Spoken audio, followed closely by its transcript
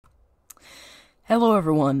Hello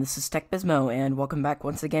everyone, this is TechBizmo, and welcome back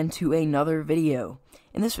once again to another video.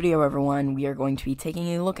 In this video, everyone, we are going to be taking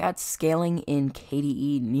a look at scaling in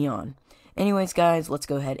KDE Neon. Anyways, guys, let's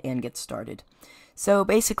go ahead and get started. So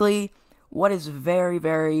basically, what is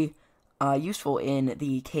very useful in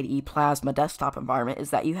the KDE Plasma desktop environment is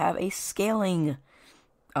that you have a scaling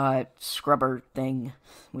scrubber thing,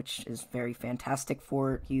 which is very fantastic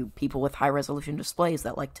for you people with high-resolution displays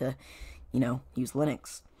that like to, use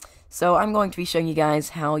Linux. So I'm going to be showing you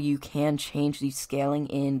guys how you can change the scaling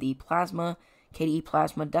in the KDE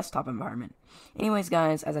Plasma desktop environment. Anyways,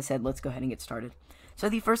 guys, as I said, let's go ahead and get started. So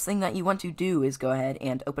the first thing that you want to do is go ahead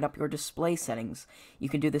and open up your display settings. You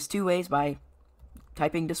can do this two ways: by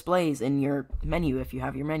typing displays in your menu if you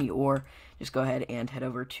have your menu, or just go ahead and head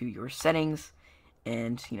over to your settings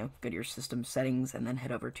and, go to your system settings and then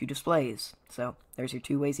head over to displays. So there's your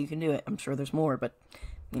two ways you can do it. I'm sure there's more, but,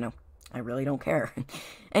 I really don't care.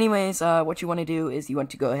 Anyways, what you want to do is you want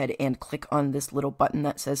to go ahead and click on this little button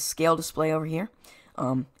that says Scale Display over here.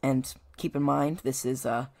 And keep in mind, this is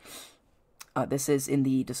in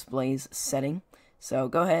the Displays setting. So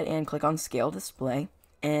go ahead and click on Scale Display,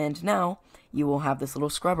 and now you will have this little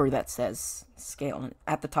scrubber that says Scale. And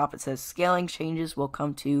at the top it says Scaling changes will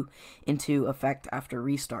come into effect after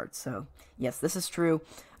restart. So yes, this is true.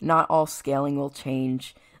 Not all scaling will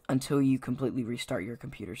change until you completely restart your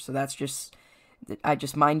computer. So that's just,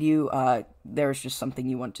 mind you, there's just something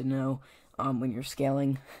you want to know when you're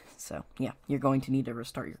scaling. So yeah, you're going to need to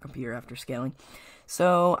restart your computer after scaling.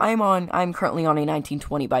 So I'm currently on a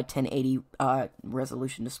 1920 by 1080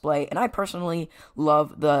 resolution display, and I personally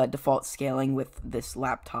love the default scaling with this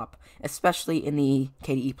laptop, especially in the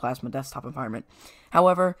KDE Plasma desktop environment.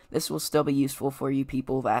 However, this will still be useful for you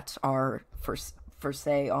people that are for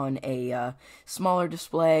say on a smaller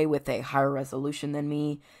display with a higher resolution than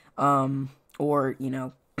me, or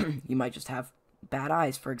you might just have bad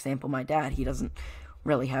eyes. For example, my dad, he doesn't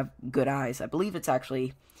really have good eyes. I believe it's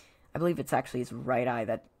actually his right eye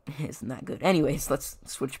that isn't that good. Anyways, let's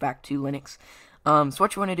switch back to Linux. So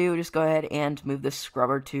what you want to do, just go ahead and move this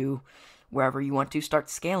scrubber to wherever you want to start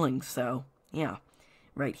scaling. So yeah,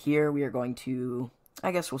 right here we are going to,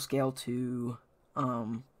 I guess we'll scale to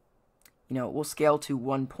we'll scale to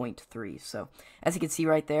 1.3. So as you can see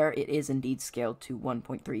right there, it is indeed scaled to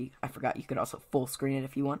 1.3. I forgot you could also full screen it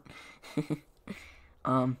if you want.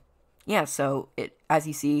 Yeah, so as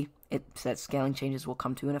you see, it says scaling changes will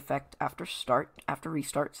come to an effect after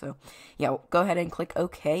restart. So yeah, go ahead and click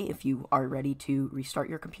OK if you are ready to restart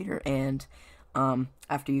your computer. And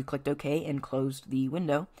after you clicked OK and closed the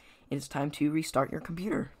window, it is time to restart your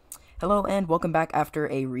computer. Hello and welcome back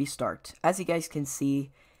after a restart. As you guys can see,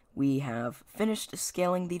 we have finished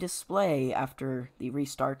scaling the display after the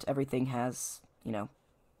restart. Everything has,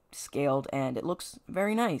 scaled, and it looks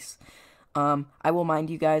very nice. I will mind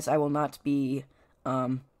you guys, I will not be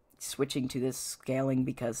switching to this scaling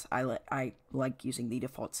because I like using the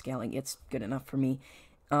default scaling. It's good enough for me.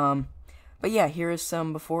 But yeah, here is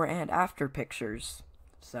some before and after pictures.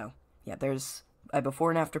 So yeah, there's a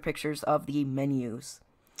before and after pictures of the menus.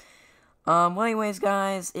 Well, anyways,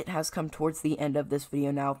 guys, it has come towards the end of this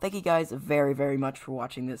video now. Thank you guys very much for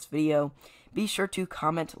watching this video. Be sure to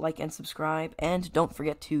comment, like, and subscribe, and don't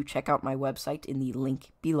forget to check out my website in the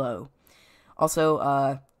link below.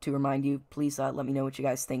 Also, to remind you, please let me know what you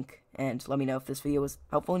guys think, and let me know if this video was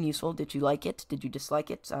helpful and useful. Did you like it? Did you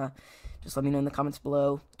dislike it? Just let me know in the comments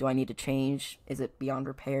below. Do I need to change? Is it beyond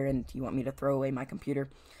repair, and do you want me to throw away my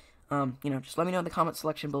computer? Just let me know in the comment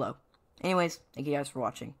section below. Anyways, thank you guys for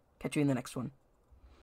watching. Catch you in the next one.